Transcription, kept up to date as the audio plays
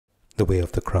the way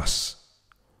of the cross.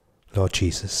 Lord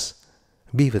Jesus,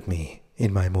 be with me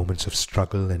in my moments of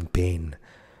struggle and pain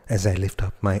as I lift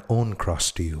up my own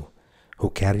cross to you, who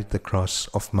carried the cross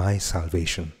of my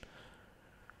salvation.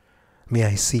 May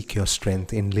I seek your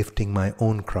strength in lifting my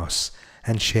own cross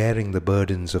and sharing the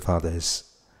burdens of others.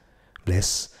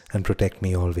 Bless and protect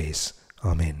me always.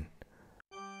 Amen.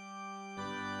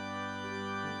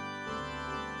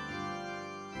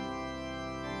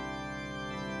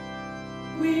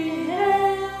 We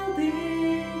hail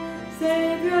thee,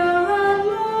 Savior and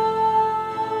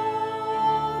Lord.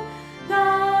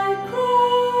 Thy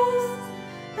cross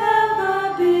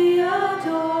ever be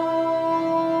adored.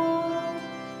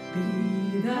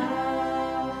 Be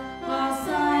thou a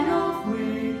sign of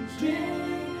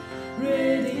victory,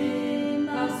 redeem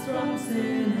us from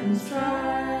sin and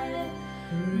strife.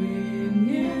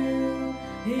 Renew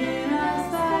in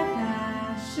us thy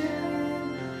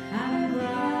passion, and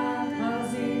grant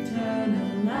us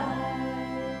eternal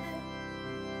life.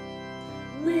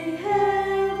 We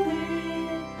hail thee,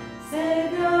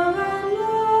 Savior and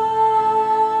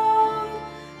Lord.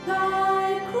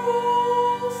 Thy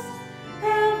cross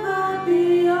ever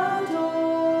be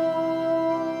adored.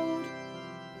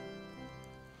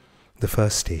 The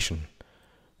first station.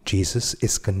 Jesus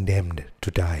is condemned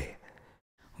to die.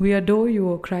 We adore you,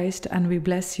 O Christ, and we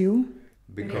bless you,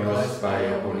 because by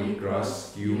your holy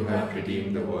cross you have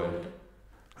redeemed the world.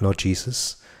 Lord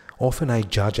Jesus, often I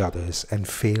judge others and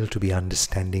fail to be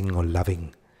understanding or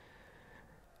loving.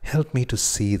 Help me to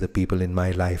see the people in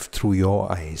my life through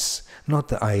your eyes, not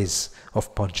the eyes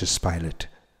of Pontius Pilate.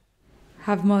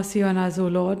 Have mercy on us, O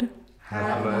Lord.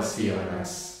 Have mercy on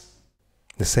us.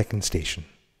 The second station.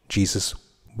 Jesus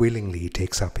willingly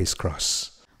takes up his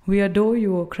cross. We adore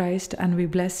you, O Christ, and we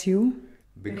bless you,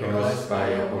 because by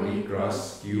your holy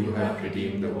cross you have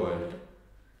redeemed the world.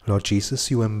 Lord Jesus,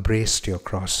 you embraced your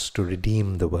cross to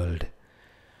redeem the world.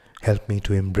 Help me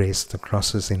to embrace the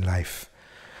crosses in life,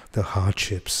 the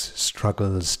hardships,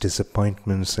 struggles,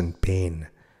 disappointments, and pain.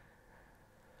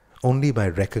 Only by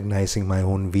recognizing my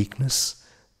own weakness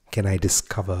can I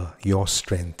discover your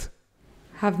strength.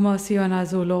 Have mercy on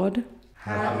us, O Lord.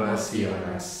 Have mercy on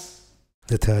us.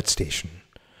 The third station.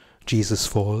 Jesus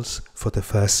falls for the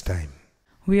first time.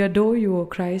 We adore you, O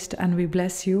Christ, and we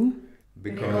bless you,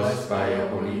 because by your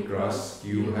holy cross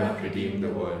you have redeemed the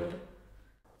world.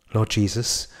 Lord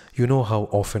Jesus, you know how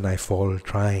often I fall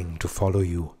trying to follow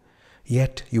you,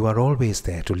 yet you are always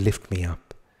there to lift me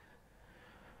up.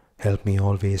 Help me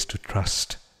always to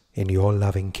trust in your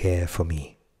loving care for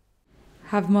me.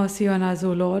 Have mercy on us,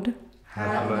 O Lord.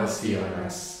 Have mercy on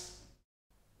us.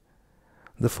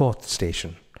 The fourth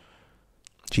station.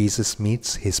 Jesus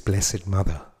meets his Blessed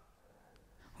Mother.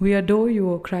 We adore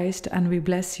you, O Christ, and we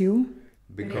bless you,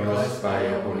 because by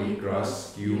your holy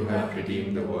cross you have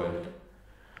redeemed the world.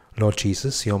 Lord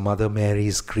Jesus, your Mother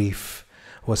Mary's grief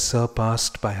was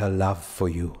surpassed by her love for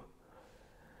you.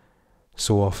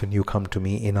 So often you come to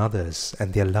me in others,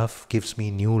 and their love gives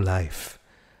me new life.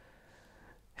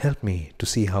 Help me to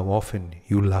see how often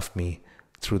you love me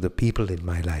through the people in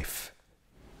my life.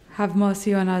 Have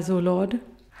mercy on us, O Lord.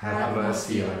 Have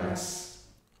mercy on us.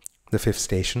 The fifth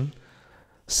station.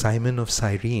 Simon of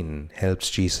Cyrene helps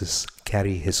Jesus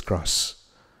carry his cross.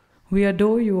 We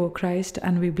adore you, O Christ,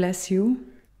 and we bless you,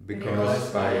 because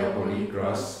by your holy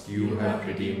cross you have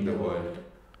redeemed the world.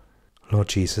 Lord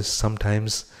Jesus,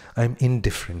 sometimes I'm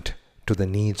indifferent to the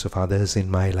needs of others in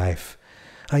my life.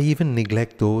 I even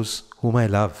neglect those whom I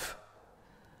love.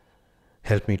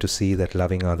 Help me to see that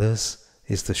loving others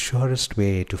is the surest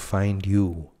way to find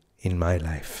you in my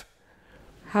life.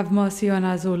 Have mercy on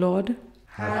us, O Lord.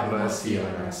 Have mercy on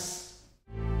us.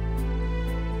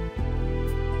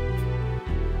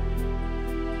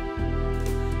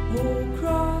 O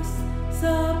cross,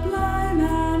 sublime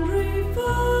and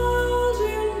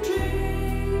refulgent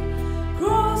tree,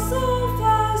 cross of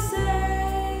our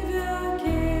Saviour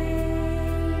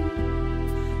King.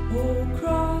 O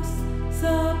cross,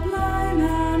 sublime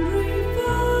and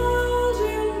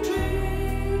refulgent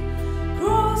tree,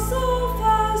 cross of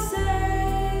our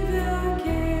Saviour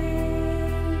King.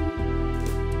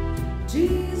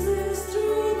 Jesus,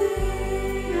 through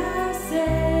thee has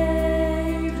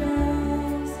saved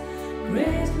us.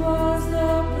 Great was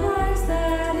the price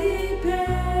that he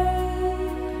paid.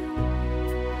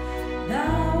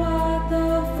 Thou art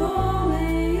the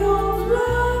folly of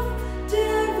love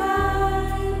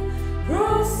divine,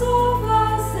 cross of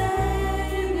our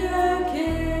Saviour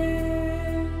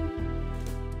King.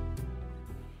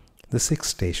 The sixth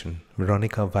station.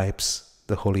 Veronica wipes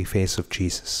the holy face of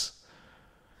Jesus.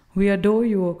 We adore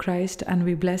you, O Christ, and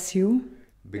we bless you,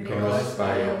 because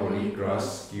by your holy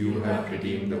cross you have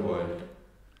redeemed the world.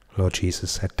 Lord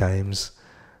Jesus, at times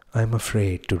I am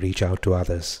afraid to reach out to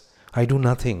others. I do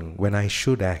nothing when I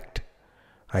should act.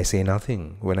 I say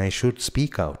nothing when I should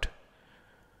speak out.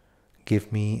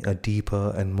 Give me a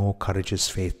deeper and more courageous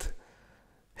faith.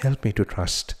 Help me to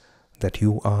trust that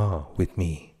you are with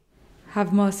me.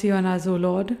 Have mercy on us, O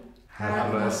Lord.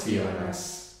 Have mercy on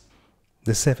us.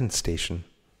 The seventh station.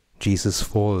 Jesus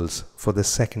falls for the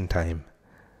second time.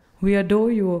 We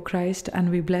adore you, O Christ, and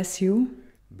we bless you,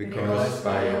 because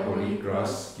by your holy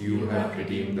cross you have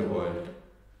redeemed the world.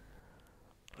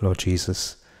 Lord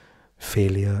Jesus,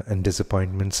 failure and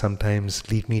disappointment sometimes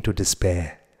lead me to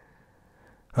despair.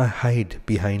 I hide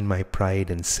behind my pride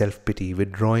and self-pity,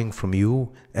 withdrawing from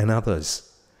you and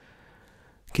others.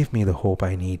 Give me the hope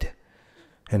I need,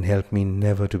 and help me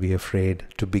never to be afraid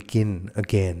to begin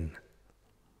again.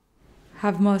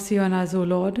 Have mercy on us, O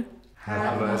Lord.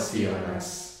 Have mercy on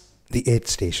us. The eighth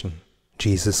station.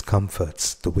 Jesus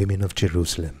comforts the women of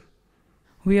Jerusalem.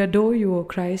 We adore you, O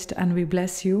Christ, and we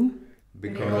bless you,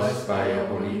 because by your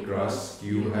holy cross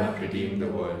you have redeemed the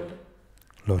world.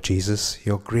 Lord Jesus,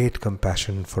 your great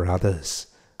compassion for others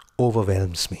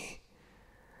overwhelms me.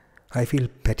 I feel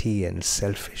petty and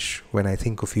selfish when I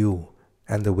think of you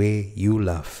and the way you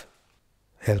love.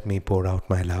 Help me pour out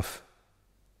my love,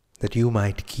 that you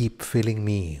might keep filling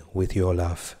me with your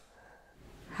love.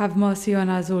 Have mercy on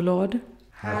us, O Lord.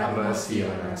 Have mercy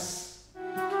on us.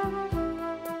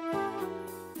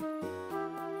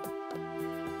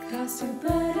 Cast your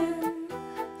burden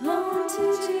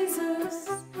onto Jesus,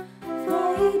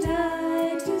 for he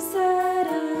died to set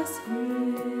us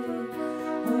free.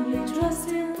 Only trust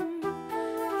him,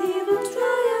 he will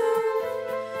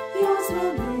triumph. Yours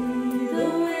will be the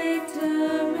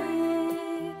victory.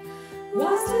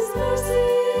 Vast his mercy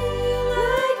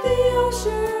like the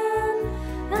ocean,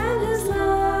 and his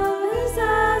love is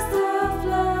as the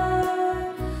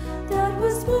flood that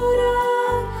was poured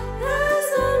out as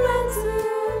a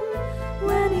ransom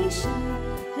when he shed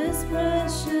his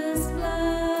precious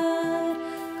blood.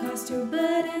 Cast your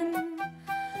burden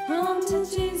onto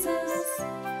Jesus,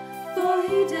 for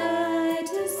he died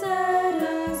to set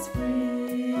us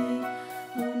free.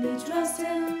 Only trust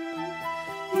him,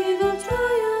 he will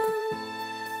triumph.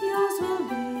 Yours will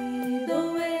be the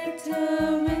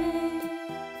victory.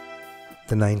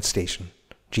 The ninth station.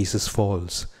 Jesus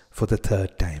falls for the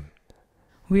third time.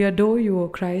 We adore you, O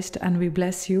Christ, and we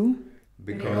bless you,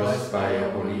 Because by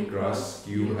your holy cross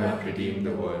you have redeemed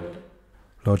the world.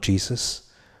 Lord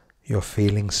Jesus, your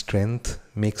failing strength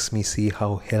makes me see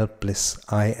how helpless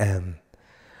I am.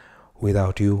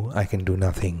 Without you, I can do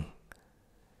nothing.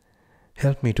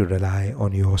 Help me to rely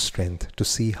on your strength to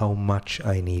see how much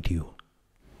I need you.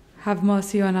 Have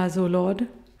mercy on us, O Lord.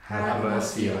 Have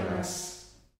mercy on us.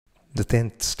 The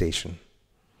 10th station.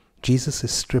 Jesus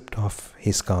is stripped off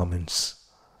his garments.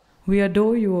 We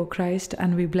adore you, O Christ,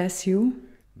 and we bless you,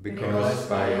 Because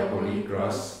by your holy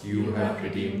cross you have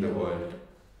redeemed the world.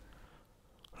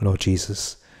 Lord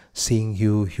Jesus, seeing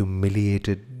you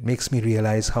humiliated makes me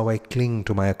realize how I cling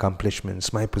to my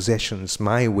accomplishments, my possessions,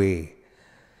 my way.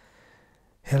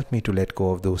 Help me to let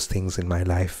go of those things in my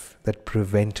life that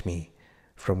prevent me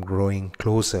from growing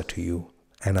closer to you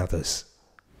and others.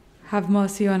 Have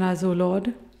mercy on us, O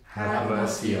Lord. Have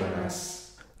mercy on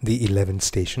us. The 11th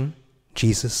station.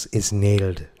 Jesus is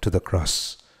nailed to the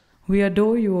cross. We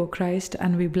adore you, O Christ,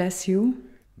 and we bless you,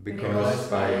 Because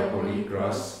by your holy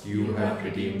cross you have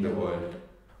redeemed the world.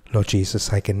 Lord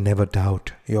Jesus, I can never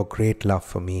doubt your great love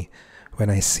for me when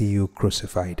I see you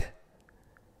crucified.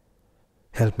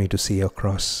 Help me to see your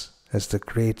cross as the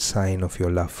great sign of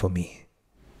your love for me.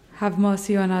 Have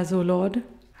mercy on us, O Lord.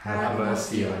 Have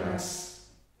mercy on us.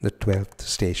 The 12th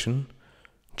station.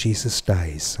 Jesus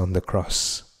dies on the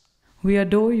cross. We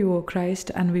adore you, O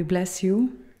Christ, and we bless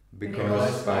you,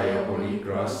 Because by your holy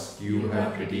cross you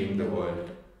have redeemed the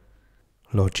world.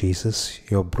 Lord Jesus,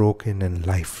 your broken and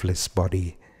lifeless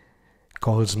body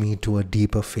calls me to a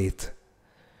deeper faith.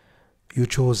 You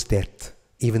chose death,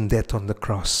 even death on the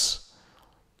cross.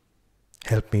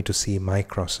 Help me to see my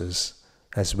crosses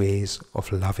as ways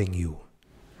of loving you.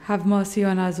 Have mercy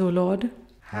on us, O Lord.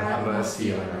 Have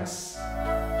mercy on us.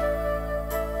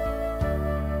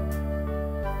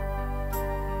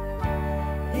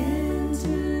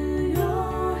 Into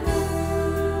your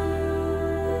hands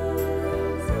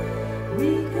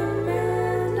we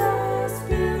commend our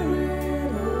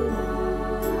spirit, O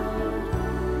Lord.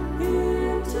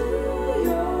 Into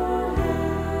your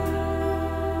hands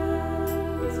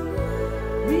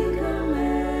we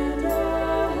commend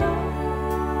our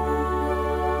hearts,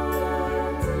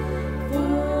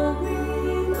 for we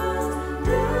must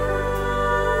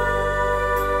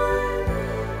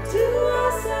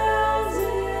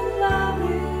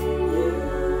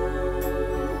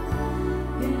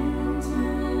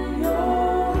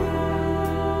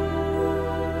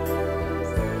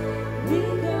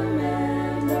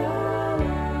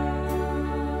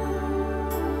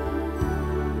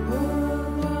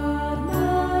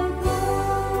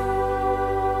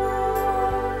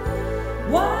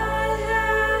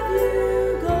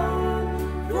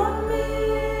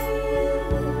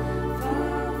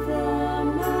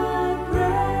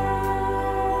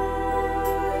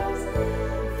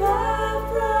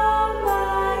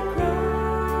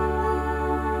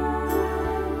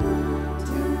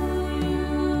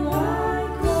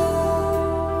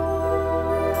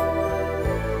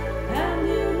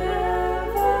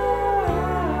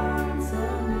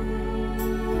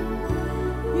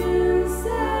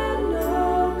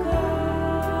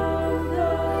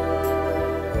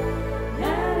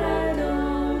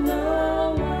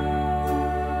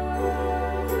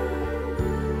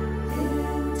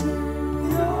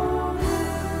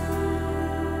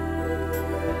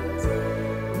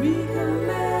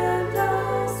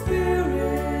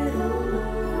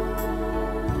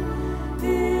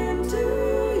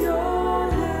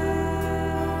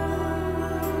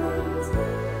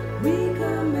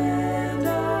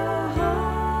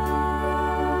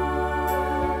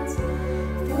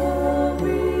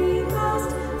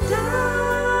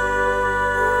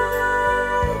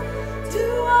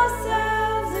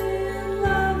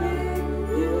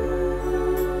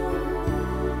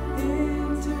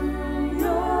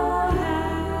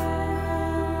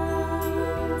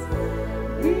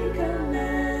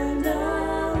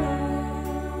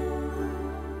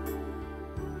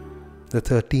The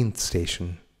 13th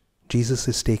station. Jesus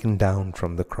is taken down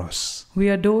from the cross. We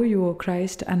adore you, O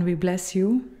Christ, and we bless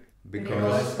you.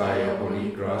 Because by your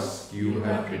holy cross you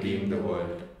have redeemed the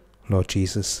world. Lord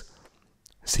Jesus,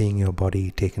 seeing your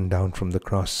body taken down from the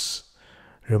cross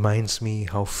reminds me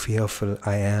how fearful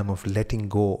I am of letting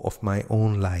go of my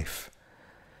own life.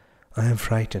 I am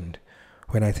frightened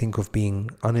when I think of being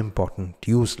unimportant,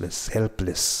 useless,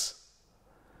 helpless.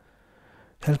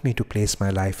 Help me to place my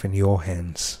life in your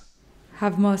hands.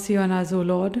 Have mercy on us, O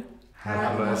Lord.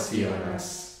 Have mercy on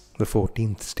us. The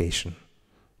 14th station.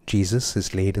 Jesus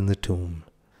is laid in the tomb.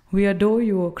 We adore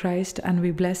you, O Christ, and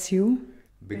we bless you.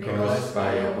 Because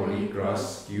by your holy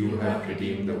cross you have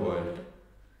redeemed the world.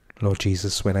 Lord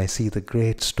Jesus, when I see the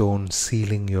great stone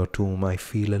sealing your tomb, I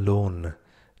feel alone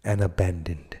and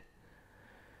abandoned.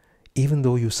 Even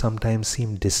though you sometimes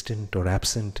seem distant or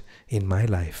absent in my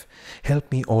life,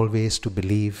 help me always to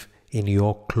believe in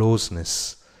your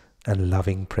closeness and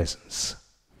loving presence.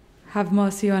 Have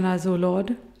mercy on us, O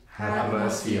Lord. Have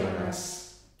mercy on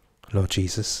us. Lord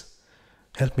Jesus,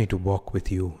 help me to walk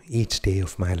with you each day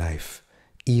of my life,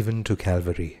 even to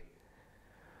Calvary.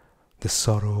 The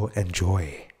sorrow and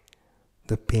joy,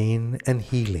 the pain and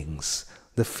healings,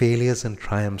 the failures and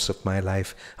triumphs of my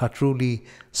life are truly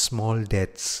small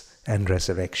deaths and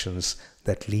resurrections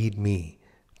that lead me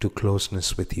to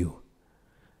closeness with you.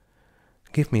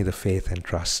 Give me the faith and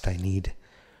trust I need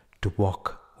to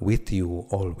walk with you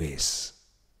always.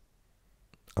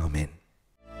 Amen.